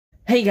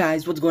Hey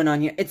guys, what's going on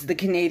here? It's the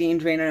Canadian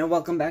Trainer and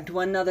welcome back to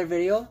another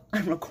video.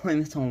 I'm recording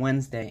this on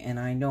Wednesday and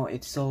I know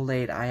it's so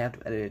late. I have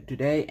to edit it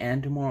today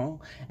and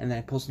tomorrow and then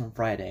I post on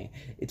Friday.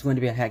 It's going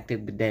to be a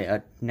hectic day,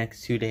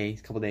 next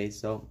couple days,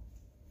 so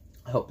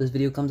I hope this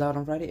video comes out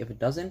on Friday. If it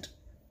doesn't,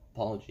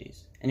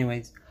 apologies.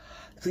 Anyways,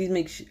 please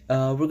make sure,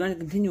 we're going to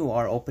continue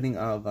our opening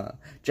of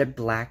Jet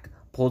Black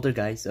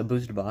Poltergeist, a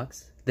booster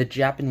box, the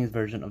Japanese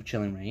version of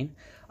Chilling Reign.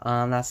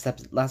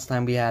 Last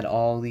time we had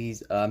all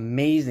these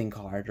amazing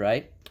cards,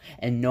 right?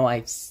 And no,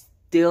 I've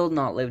still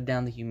not lived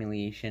down the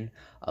humiliation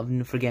of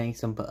forgetting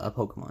some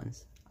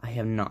Pokemons. I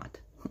have not.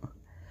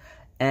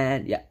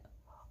 And yeah,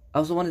 I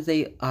also want to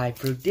say I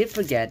did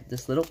forget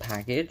this little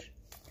package.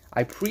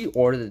 I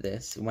pre-ordered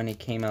this when it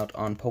came out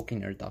on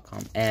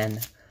Pokenerd.com, and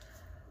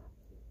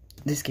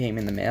this came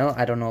in the mail.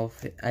 I don't know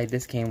if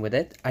this came with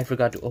it. I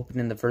forgot to open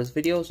it in the first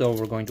video, so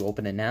we're going to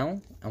open it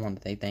now. I want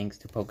to say thanks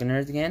to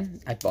Pokenerds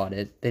again. I bought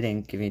it. They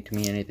didn't give it to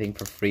me anything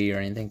for free or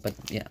anything, but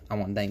yeah, I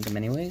want to thank them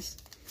anyways.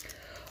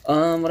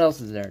 What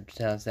else is there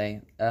to say?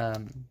 I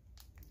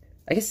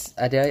guess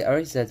I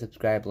already said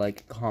subscribe,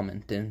 like,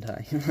 comment, didn't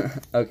I?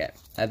 Okay,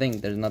 I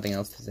think there's nothing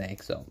else to say,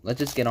 so let's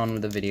just get on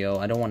with the video.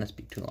 I don't want to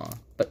speak too long,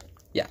 but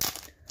yeah.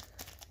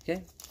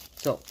 Okay,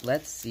 so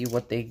let's see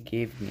what they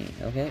gave me.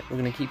 Okay, we're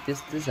gonna keep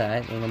this to the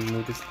side. We're gonna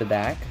move this to the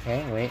back.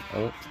 Okay, wait,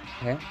 oh,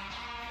 okay.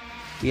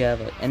 We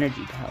have an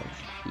energy pouch,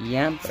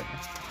 Yamper,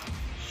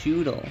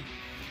 Shoodle,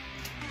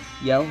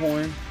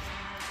 Yellhorn,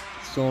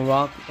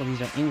 Solrock. Oh,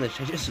 these are English,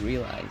 I just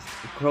realized.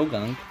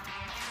 Krogunk,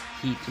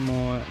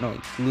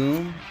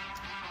 Gloom,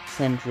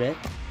 Centric,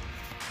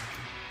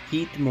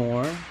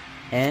 Heatmore,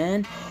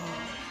 and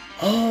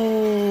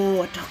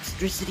oh, a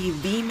Toxtricity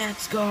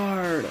VMAX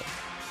card.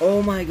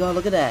 Oh my god,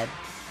 look at that.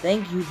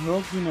 Thank you,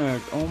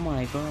 Pokenerd. Oh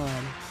my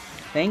god.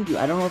 Thank you.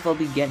 I don't know if I'll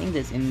be getting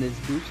this in this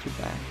booster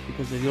pack,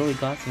 because we already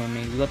got some. I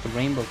mean, we got the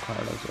rainbow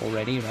cards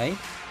already, right?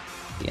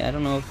 Yeah, I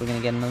don't know if we're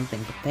gonna get another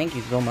thing, but thank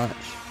you so much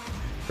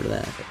for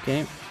that,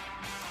 okay?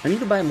 I need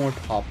to buy more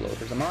top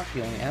loaders. I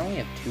only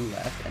have 2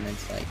 left, and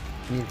it's like,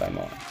 I need to buy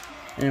more.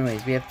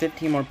 Anyways, we have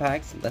 15 more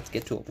packs. Let's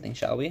get to opening,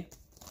 shall we?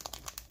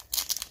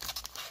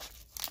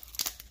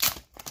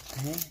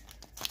 Okay.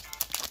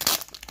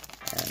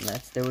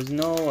 And there was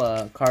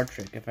no card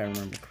trick, if I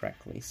remember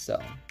correctly, so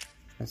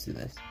let's do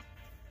this.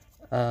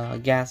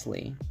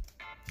 Ghastly.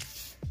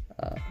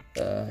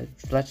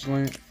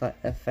 Fletchinder,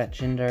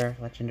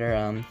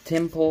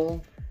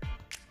 Timple,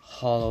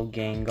 Hollow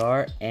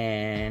Gengar,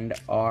 and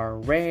our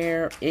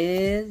rare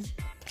is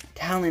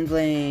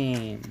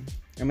Talonflame.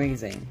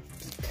 Amazing.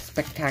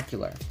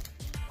 Spectacular.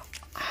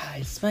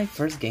 It's my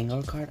first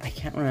Gengar card. I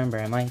can't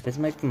remember. This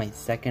might be my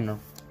second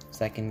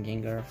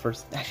Gengar.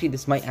 Actually,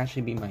 this might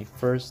actually be my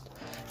first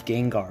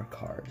Gengar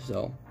card.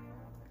 So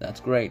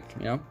that's great,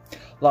 you know?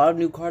 A lot of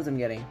new cards I'm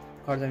getting.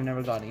 Cards I've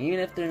never gotten. Even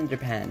if they're in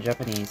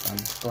Japanese, I'm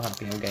still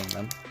happy I'm getting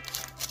them.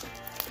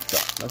 So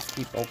let's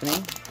keep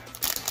opening.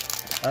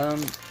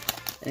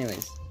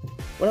 Anyways,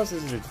 what else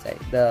is there to say?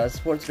 The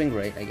support's been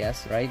great, I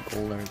guess, right?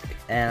 Golden,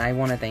 and I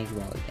want to thank you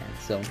all again.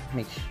 So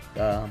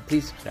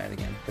please subscribe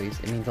again, please.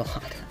 It means a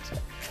lot.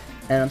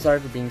 And I'm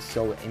sorry for being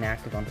so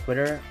inactive on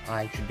Twitter.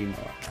 I should be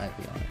more, I'll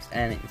be honest.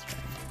 And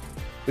Instagram,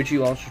 which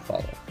you all should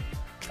follow.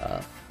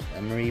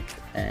 Mareep,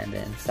 and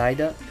then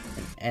Psyduck,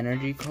 an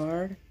energy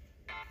card,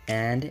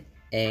 and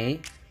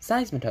a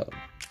Seismitoad.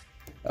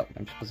 Oh,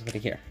 I'm supposed to put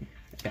it here.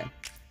 Okay,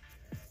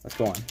 let's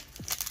go on.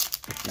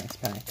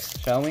 Next pack,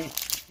 shall we?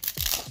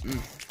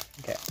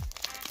 Okay.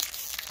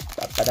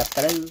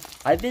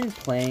 I've been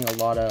playing a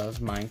lot of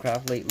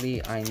Minecraft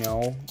lately. I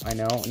know,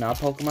 not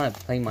Pokemon, I've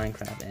been playing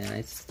Minecraft, and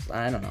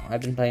I don't know, I've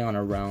been playing on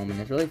a realm, and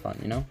it's really fun,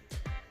 you know?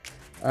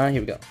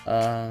 Here we go.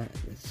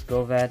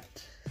 Scovet,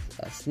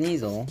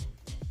 Sneasel,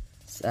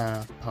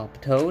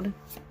 Poketuber.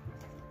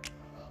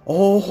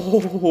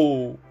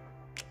 Oh!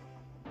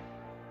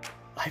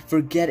 I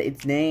forget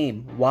its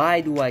name.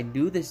 Why do I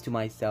do this to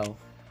myself?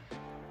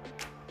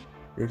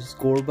 There's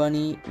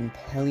Scorbunny,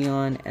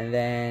 Impeleon, and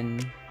then...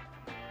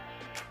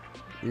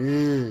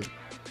 Ugh.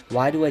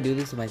 Why do I do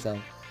this to myself?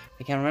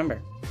 I can't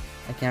remember.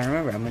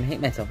 I'm gonna hate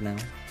myself now.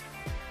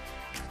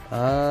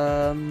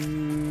 God,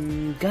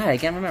 I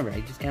can't remember.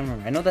 I just can't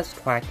remember. I know that's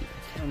Quacky.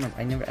 I can't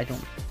remember.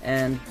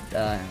 And,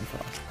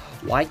 Ampharos.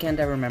 Why can't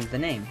I remember the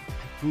name? I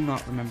do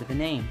not remember the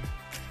name.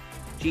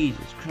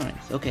 Jesus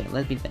Christ. Okay,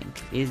 let me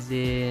think. Is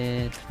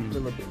it...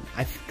 Rillaboom.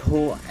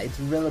 It's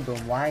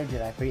Rillaboom. Why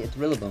did I forget? It's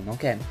Rillaboom.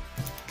 Okay.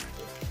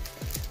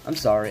 I'm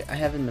sorry, I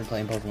haven't been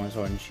playing Pokemon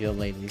Sword and Shield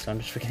lately, so I'm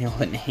just forgetting all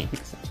the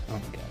names. Oh my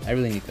god, I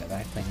really need to go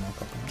back playing more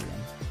Pokemon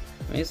again.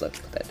 Let me just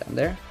put that down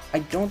there. I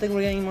don't think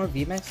we're getting more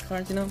VMAX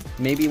cards, you know?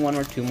 Maybe 1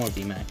 or 2 more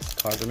VMAX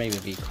cards, or maybe a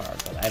V card,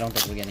 but I don't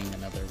think we're getting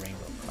another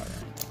Rainbow card or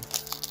anything.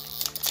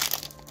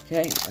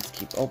 Okay, let's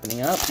keep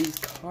opening up these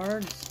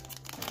cards.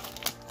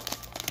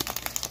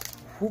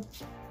 Whoop.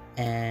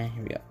 And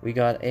here we go. We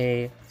got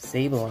a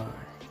Sableye,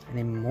 and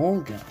a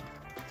Molga,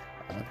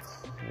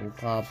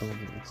 Claw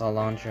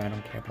Launcher, I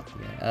don't care about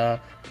the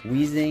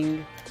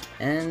Weezing,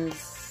 and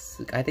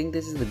I think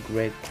this is the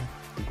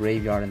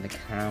graveyard in the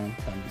Count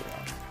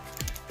Thundra.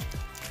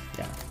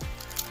 Yeah,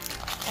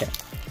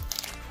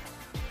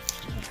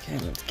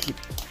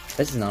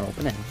 This is not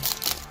opening.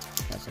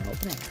 That's not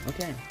opening.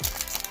 Okay.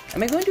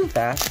 Am I going too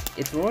fast?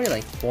 It's already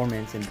like 4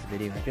 minutes into the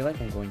video. I feel like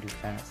I'm going too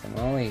fast. We've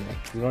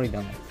already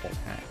done like 4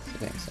 packs.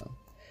 Okay, so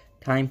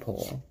Time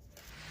Pole,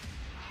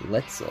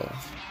 Litzel,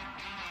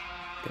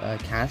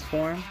 Cast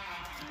Form.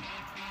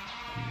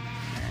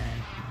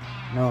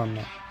 No, I'm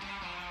not.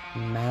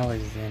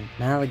 Maligan.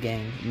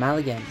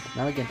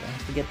 I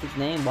forget his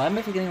name. Why am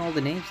I forgetting all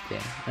the names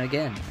today?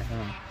 Again, I don't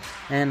know.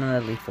 And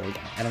another Elite Four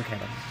guy. I don't care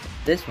about him.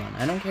 This one,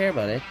 I don't care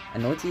about it. I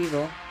know it's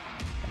evil.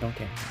 I don't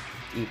care.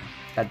 It's evil.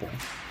 Bad boy.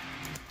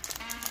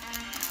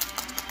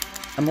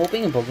 I'm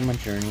hoping in Pokemon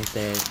Journeys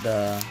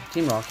the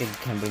Team Rocket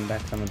can bring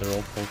back some of their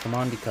old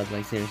Pokemon, because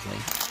like seriously,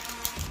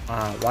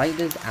 why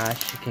does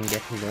Ash can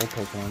get his old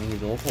Pokemon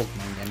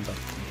again, but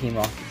Team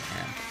Rocket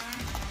can't?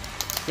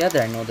 Yeah,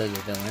 I know they're the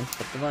villains,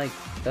 but they're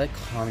like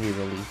comedy relief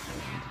villains,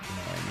 if you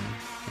know what I mean.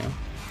 You know?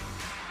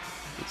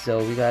 So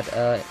we got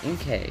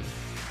Inkay,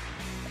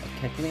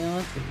 Kecleon.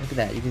 Look at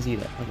that, you can see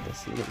that. Look at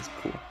this,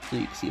 cool. So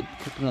you can see a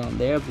Kecleon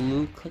there,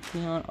 blue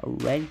Kecleon, a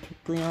red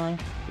Kecleon.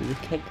 There's a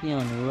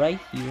Kecleon right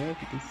here, if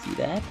you can see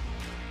that.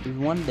 There's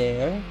one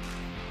there,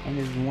 and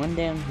there's one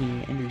down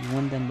here, and there's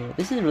one down there.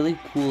 This is really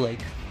cool,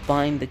 like,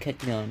 find the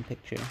Kecleon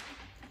picture.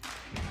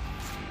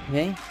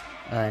 Okay,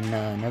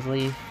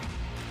 Nuzleaf.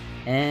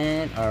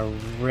 And our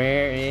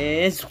rare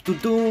is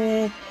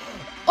oh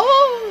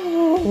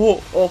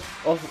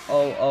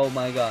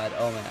my god,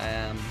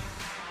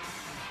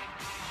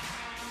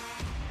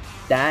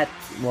 that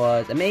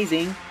was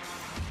amazing.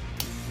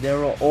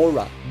 Zero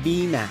Aura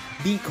B-Max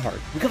B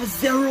card. We got a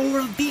Zero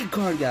Aura B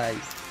card,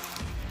 guys.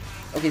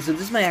 Okay, so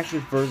this is my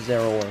actual first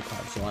Zero Aura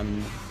card, so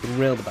I'm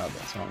thrilled about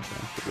this. Honestly,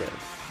 I'm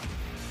thrilled.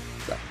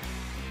 So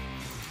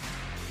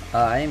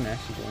I am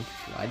actually going to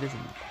slide this in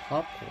the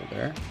top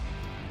holder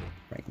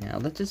right now.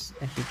 Let's just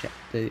actually check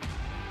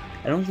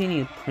I don't see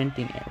any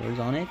printing errors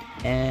on it,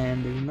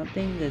 and there's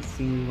nothing that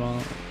seems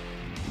wrong.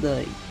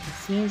 It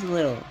seems a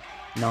little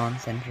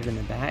non-centered in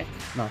the back,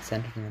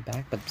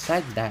 but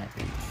besides that, I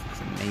think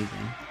it's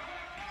amazing.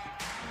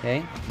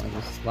 Okay, I'll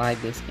just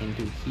slide this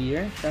into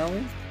here, shall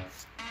we?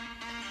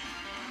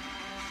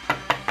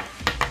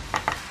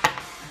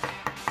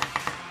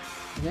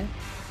 Okay.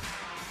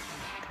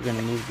 We're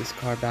gonna move this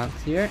card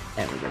box here,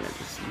 and we're gonna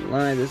just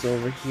slide this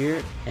over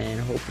here, and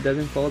hope it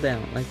doesn't fall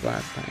down like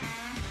last time.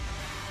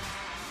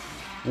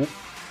 Oop,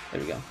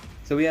 there we go.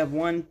 So we have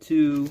a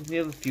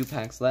few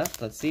packs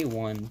left. Let's see,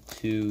 1,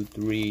 2,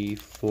 3,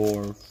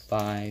 4,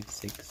 5,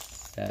 6,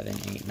 7,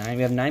 8, 9.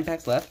 We have 9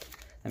 packs left.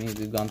 That means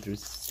we've gone through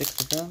 6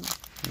 of them.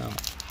 No,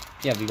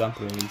 yeah, we've gone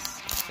through at least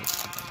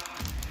 6 of them.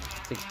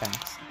 6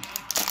 packs.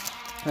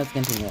 Let's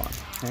continue on.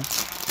 Okay.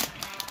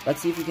 Let's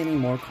see if we get any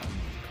more cards.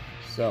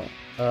 So.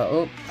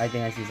 Oh, I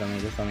think I see something.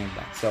 There's something in the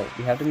back. So,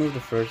 we have to move the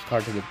first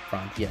card to the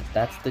front. Yes,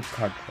 that's the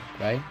card trick,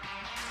 right?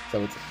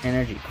 So, it's an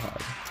energy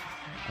card.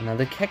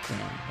 Another Kecleon.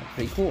 That's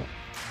pretty cool.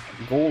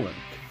 Golem.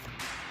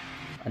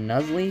 A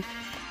Nuzleaf.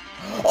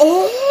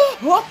 Oh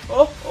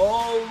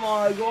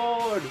my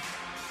god!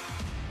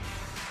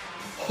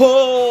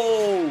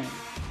 Oh!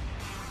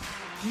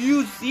 Do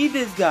you see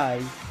this,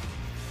 guys?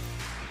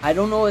 I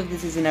don't know if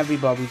this is in every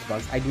Bubbles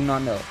box. I do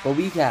not know. But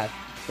we have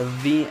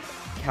the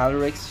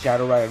Calyrex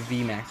Shadow Rider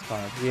VMAX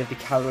card. We have the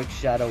Calyrex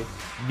Shadow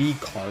V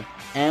card.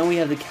 And we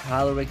have the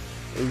Calyrex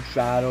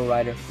Shadow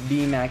Rider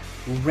VMAX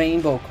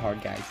Rainbow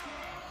card, guys.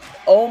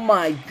 Oh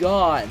my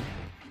god.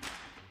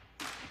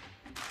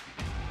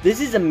 This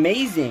is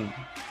amazing.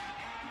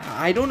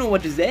 I don't know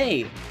what to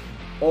say.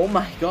 Oh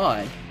my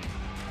god.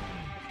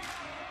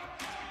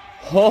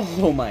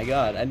 Oh my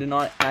god. I did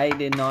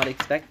not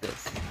expect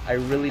this. I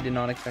really did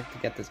not expect to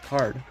get this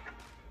card.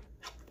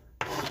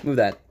 Move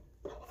that.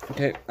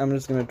 Okay, I'm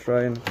just gonna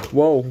try and...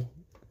 Whoa!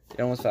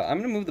 It almost fell.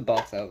 I'm gonna move the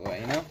box out of the way,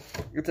 you know?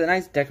 It's a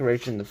nice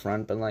decoration in the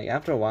front, but like,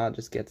 after a while, it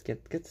just gets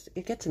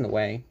in the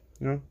way,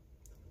 you know?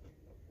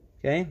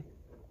 Okay?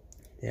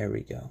 There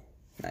we go.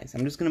 Nice.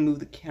 I'm just gonna move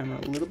the camera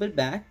a little bit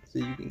back, so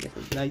you can get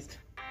this nice...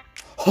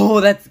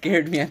 Oh, that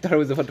scared me. I thought it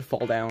was about to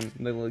fall down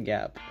the little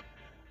gap.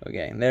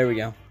 Okay, there we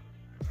go.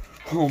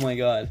 Oh my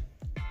god.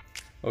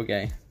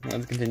 Okay,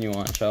 let's continue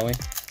on, shall we?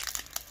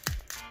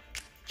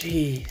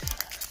 Jeez.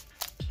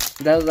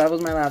 That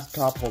was my last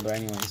top holder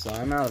anyway, so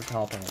I'm out of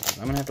top holders.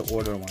 I'm gonna have to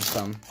order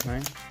some,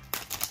 right?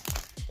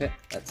 Okay,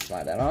 let's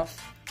slide that off.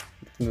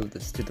 Let's move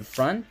this to the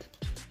front.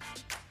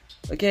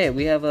 Okay,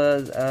 we have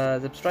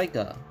a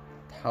Zebstrika,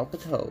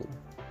 Palpitoad,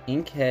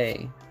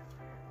 Inkay,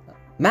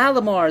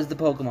 Malamar is the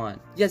Pokemon.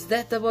 Yes,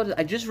 that's what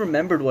I just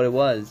remembered what it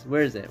was.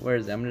 Where is it?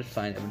 I'm gonna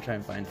try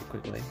and find it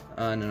quickly.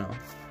 No.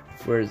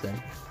 Where is it?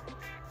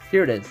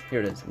 Here it is.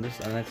 I'm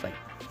just like,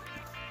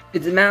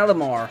 it's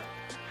Malamar.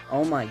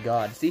 Oh my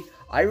god. See,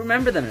 I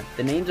remember them.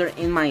 The names are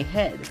in my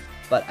head,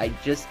 but I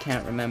just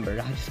can't remember.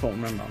 I just won't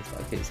remember.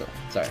 Okay, so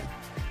sorry.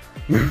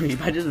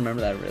 I just remember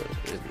that really.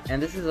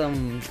 And this is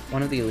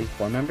one of the Elite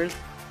Four members.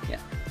 Yeah,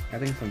 I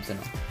think from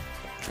Sinnoh.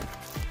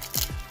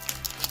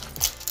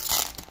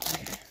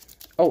 Okay.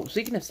 Oh,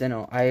 speaking of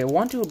Sinnoh, I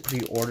want to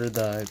pre-order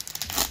the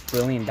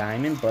Brilliant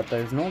Diamond, but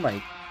there's no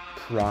like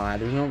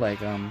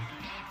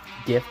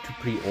gift to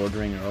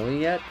pre-ordering early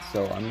yet,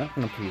 so I'm not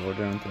gonna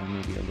pre-order until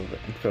maybe a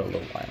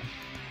little while.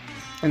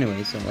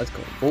 Anyway, so let's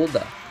go.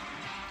 Golda,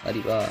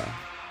 Ladybug,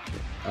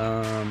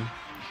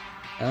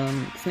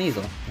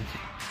 Sneasel,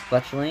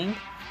 Fletchling.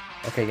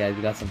 Okay, guys,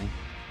 we got something.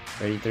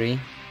 Ready? 3,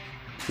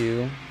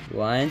 2,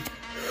 1.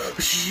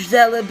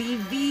 Celebi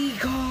V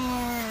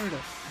card!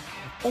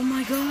 Oh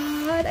my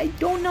god, I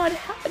do not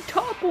have a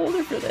top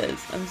holder for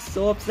this. I'm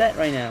so upset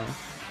right now.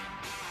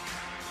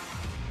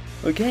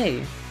 Okay,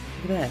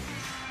 look at that.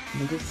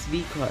 Another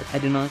V card. I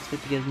did not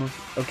expect to get most.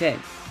 Okay,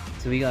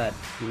 so we got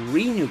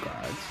 3 new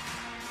cards.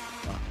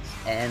 Wow.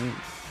 And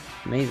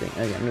amazing.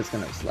 Okay, I'm just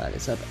gonna slide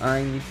this up.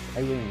 I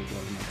really need to go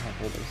to my top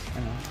holders. I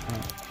know.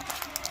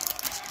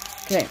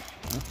 Okay,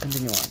 let's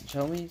continue on.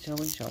 Shall we?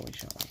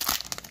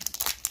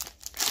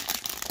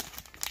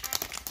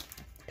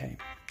 Okay,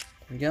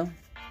 here we go.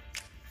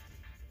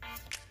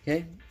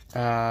 Okay,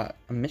 a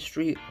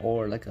mystery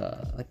or like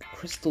a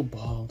crystal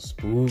ball,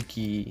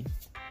 spooky.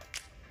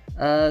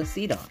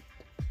 Seedot,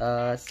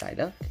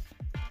 Psyduck,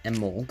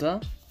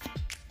 Emolga,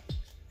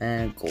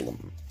 and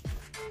Golem.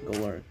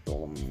 Golem,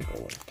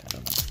 I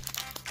don't know.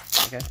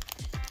 Okay,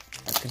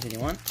 let's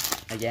continue on.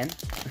 Again,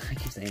 I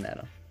keep saying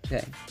that.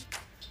 Okay.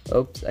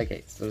 Oops,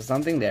 okay, so there's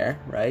something there,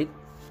 right?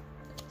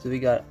 So we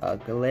got a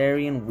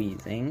Galarian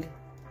Weezing,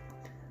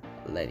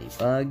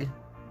 Ladybug,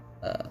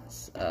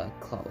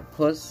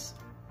 Clobbopus,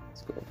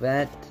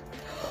 Scovet,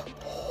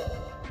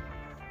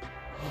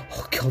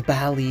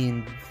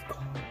 Cobalion.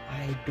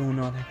 I do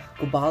not have.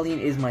 Cobalion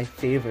is my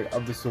favorite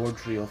of the sword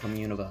trio from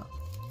Unova.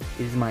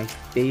 It is my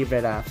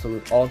favorite,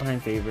 absolute all-time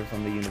favorite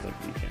from the Unova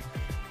region.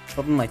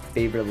 Probably my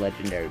favorite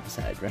legendary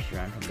besides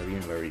Reshiram from the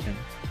Unova region.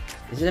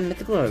 Is it a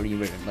mythical or a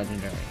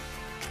legendary?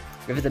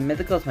 If it's a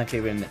mythical, it's my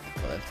favorite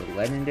mythical. If it's a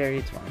legendary,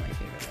 it's one of my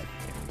favorite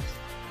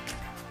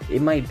legendaries.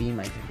 It might be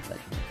my favorite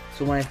legendary.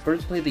 So when I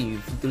first played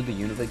through the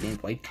Unova Game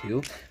Boy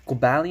 2,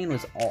 Cobalion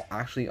was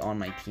actually on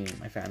my team,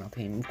 my final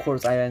team. Of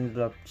course, I ended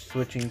up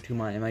switching to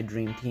my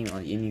dream team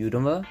in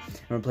Unova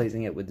and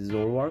replacing it with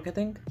Zoroark, I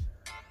think.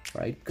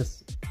 Right?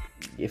 Because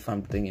if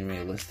I'm thinking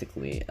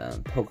realistically,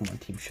 Pokemon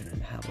team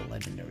shouldn't have a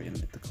legendary and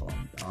mythical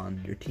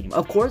on your team.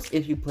 Of course,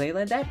 if you play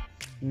like that,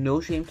 no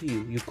shame to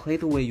you. You play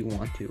the way you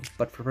want to.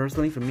 But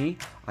personally, for me,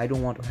 I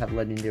don't want to have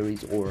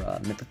legendaries or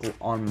mythical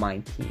on my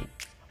team.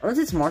 Unless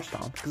it's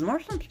Marshtomp, because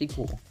Marshtomp's pretty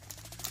cool.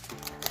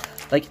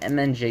 Like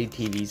MNJ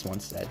TVs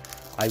once said,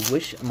 I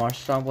wish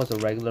Marshtomp was a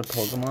regular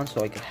Pokemon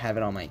so I could have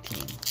it on my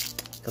team.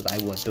 Because I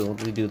would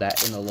totally do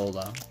that in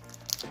Alola.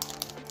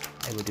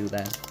 I would do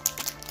that.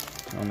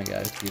 Oh my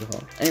god, it's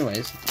beautiful.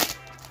 Anyways,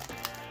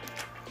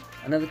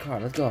 another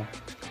card, let's go.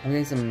 I'm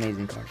getting some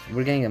amazing cards.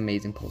 We're getting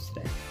amazing pulls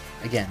today.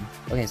 Again.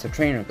 Okay, so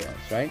trainer girls,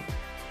 right?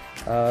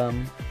 A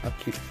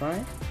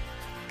Cutify,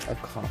 a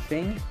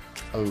Coughing,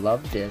 a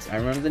Love Disc. I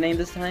remember the name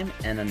this time,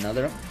 and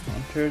another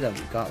Haunter that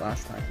we got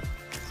last time.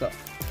 So,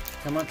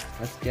 come on,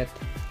 let's get.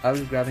 I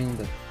was grabbing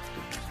the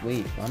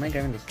sleeve. Why am I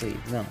grabbing the sleeve?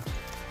 No.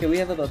 Okay, we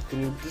have about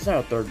 3. This is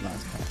our 3rd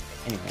last time.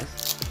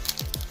 Anyways.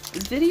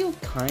 This video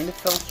kind of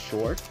fell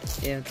short,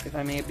 if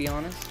I may be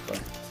honest,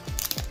 but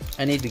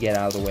I need to get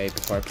out of the way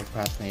before I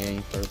procrastinate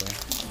any further.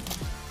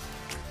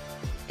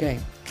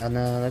 Okay, and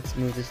let's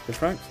move this to the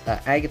front.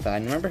 Agatha, I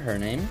remember her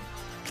name.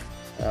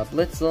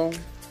 Blitzel,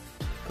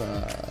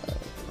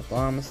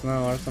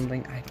 Abomasnow or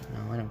something. I don't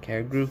know, I don't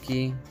care.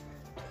 Grookey,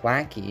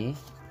 Thwacky.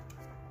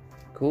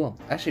 Cool.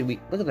 Actually,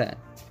 look at that.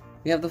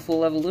 We have the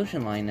full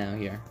evolution line now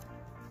here.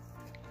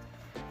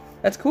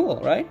 That's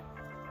cool, right?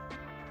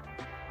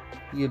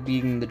 You're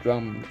beating the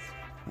drums.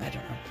 I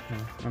don't know. No,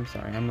 I'm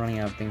sorry. I'm running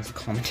out of things to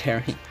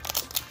commentary.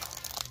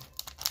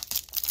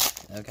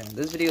 Okay,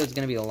 this video is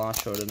going to be a lot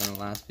shorter than the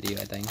last video,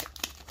 I think.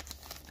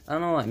 I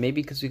don't know why.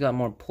 Maybe because we got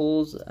more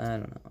pulls. I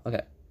don't know.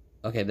 Okay.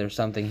 Okay, there's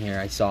something here.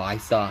 I saw.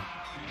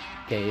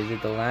 Okay, is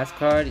it the last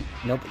card?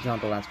 Nope, it's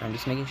not the last card. I'm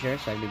just making sure.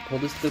 So I can pull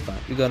this to the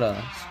front. We got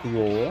a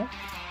Scroll.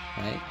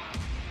 Right?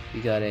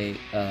 We got a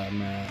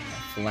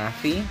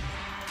Flaffy.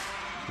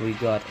 We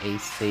got a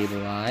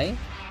Sableye.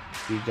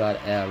 We got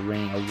a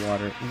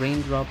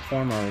raindrop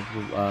form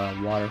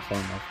of water form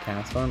of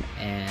Castform,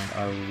 and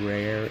our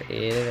rare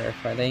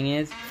thing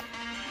is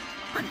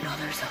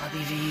another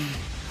Celebi V.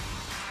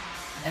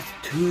 That's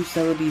 2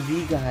 Celebi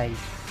V, guys.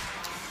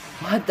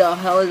 What the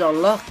hell is our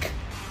luck?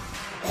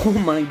 Oh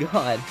my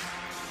god.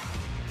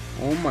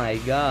 Oh my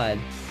god.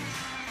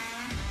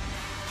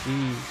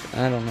 Jeez,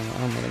 I don't know.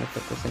 How am I gonna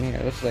put this in here?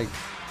 It looks like.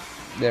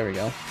 There we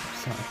go.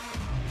 Sorry.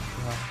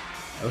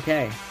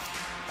 Okay.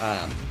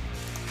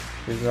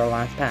 This is our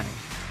last pack.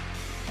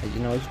 As you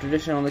know, it's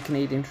tradition on the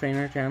Canadian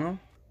Trainer channel.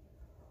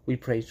 We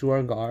pray to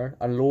our God,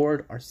 our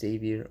Lord, our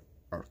Savior,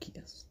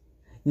 Arceus.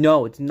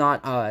 No, it's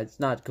not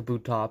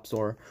Kabutops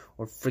or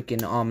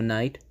freaking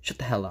Ammonite. Shut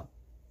the hell up.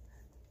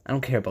 I don't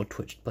care about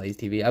Twitch Plays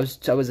TV.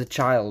 I was a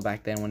child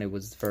back then when it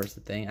was first a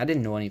thing. I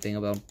didn't know anything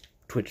about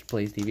Twitch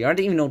Plays TV. I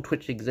didn't even know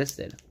Twitch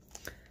existed.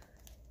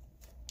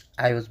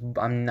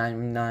 I'm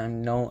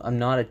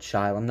not a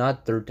child. I'm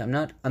not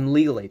 13. I'm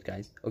legal age,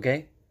 guys.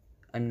 Okay.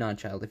 I'm not a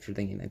child if you're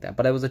thinking like that.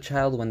 But I was a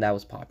child when that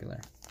was popular.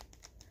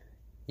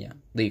 Yeah,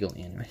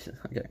 legally, anyways.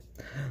 Okay.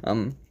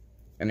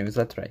 Anyways,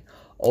 that's right.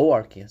 Oh,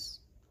 Arceus,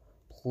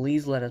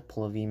 please let us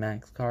pull a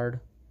VMAX card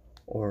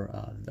or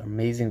the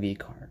amazing V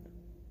card.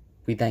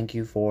 We thank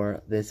you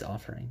for this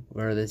offering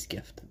or this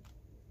gift.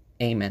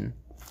 Amen.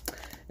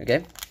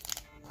 Okay.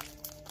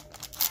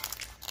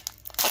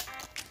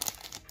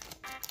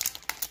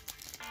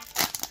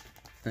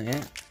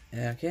 Okay.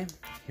 Okay.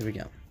 Here we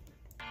go.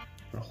 I'm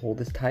gonna hold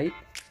this tight.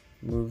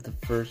 Move the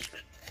first.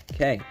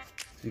 Okay.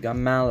 So we got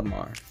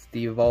Malamar. It's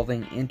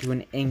de-evolving into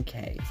an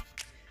Inkay.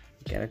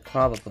 Get a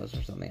Clobbopus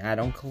or something. I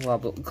don't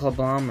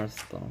Clobbomorous.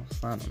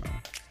 I don't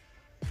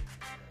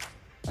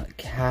know.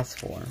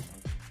 Castform.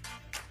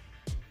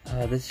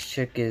 This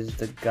chick is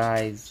the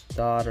guy's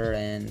daughter,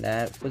 and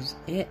that was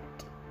it.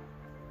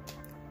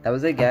 That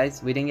was it,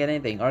 guys. We didn't get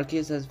anything.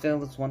 Arceus has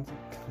failed us once.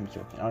 I'm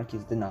joking.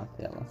 Arceus did not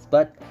fail us.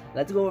 But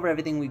let's go over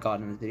everything we got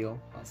in this video.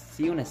 I'll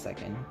see you in a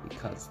second,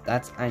 because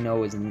that's, I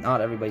know, is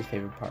not everybody's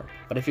favorite part.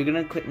 But if you're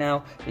gonna quit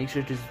now, make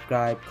sure to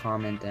subscribe,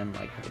 comment, and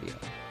like the video.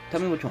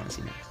 Tell me what you want to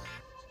see next.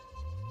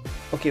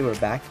 Okay, we're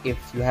back. If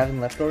you haven't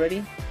left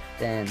already,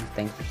 then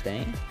thanks for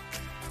staying.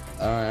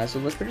 So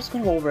we're just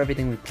gonna go over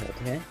everything we pulled,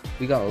 okay?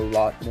 We got a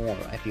lot more,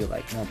 I feel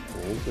like, more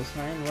pulls this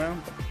time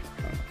around.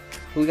 But,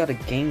 we got a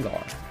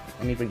Gengar.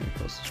 Let me bring it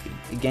close to screen.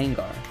 A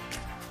Gengar.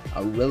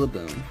 A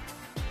Rillaboom.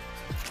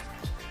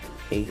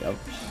 A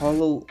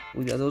Hollow,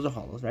 those are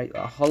hollows, right?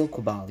 A Hollow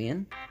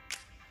Cobalion.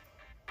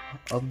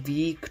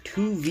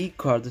 Two V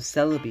cards of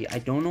Celebi. I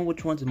don't know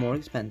which one's more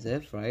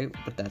expensive, right?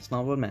 But that's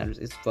not what matters.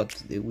 It's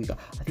what we got.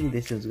 I think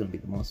this is gonna be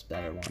the most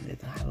better one.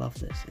 I love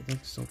this. It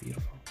looks so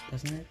beautiful,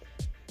 doesn't it?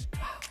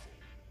 Wow.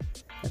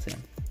 That's it.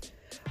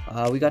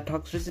 We got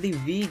Toxtricity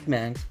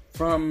VMAX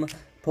from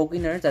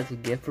PokeNerds as a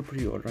gift for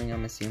pre-ordering,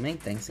 I'm assuming.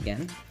 Thanks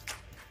again.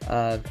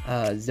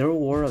 Zero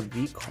Aura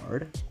V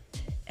card.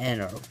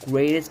 And our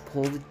greatest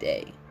pull of the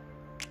day.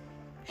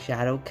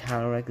 Shadow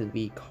Calyrex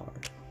V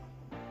card.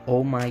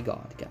 Oh my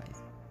god,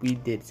 guys. We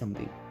did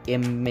something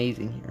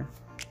amazing here.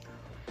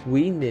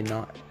 We did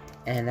not.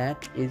 And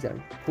that is a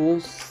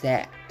full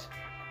set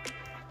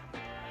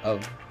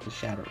of the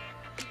Shadow.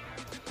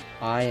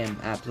 I am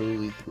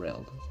absolutely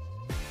thrilled.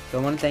 So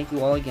I want to thank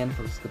you all again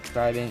for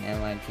subscribing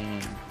and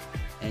liking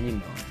and you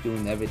know,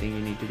 doing everything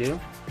you need to do.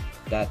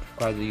 That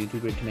requires a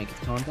YouTuber to make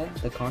its content,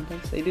 the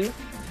contents they do.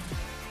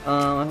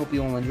 I hope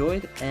you all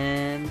enjoyed,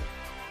 and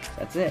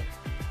that's it.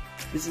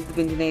 This is the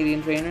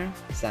Canadian Trainer,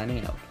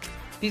 signing out.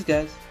 Peace,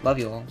 guys. Love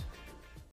you all.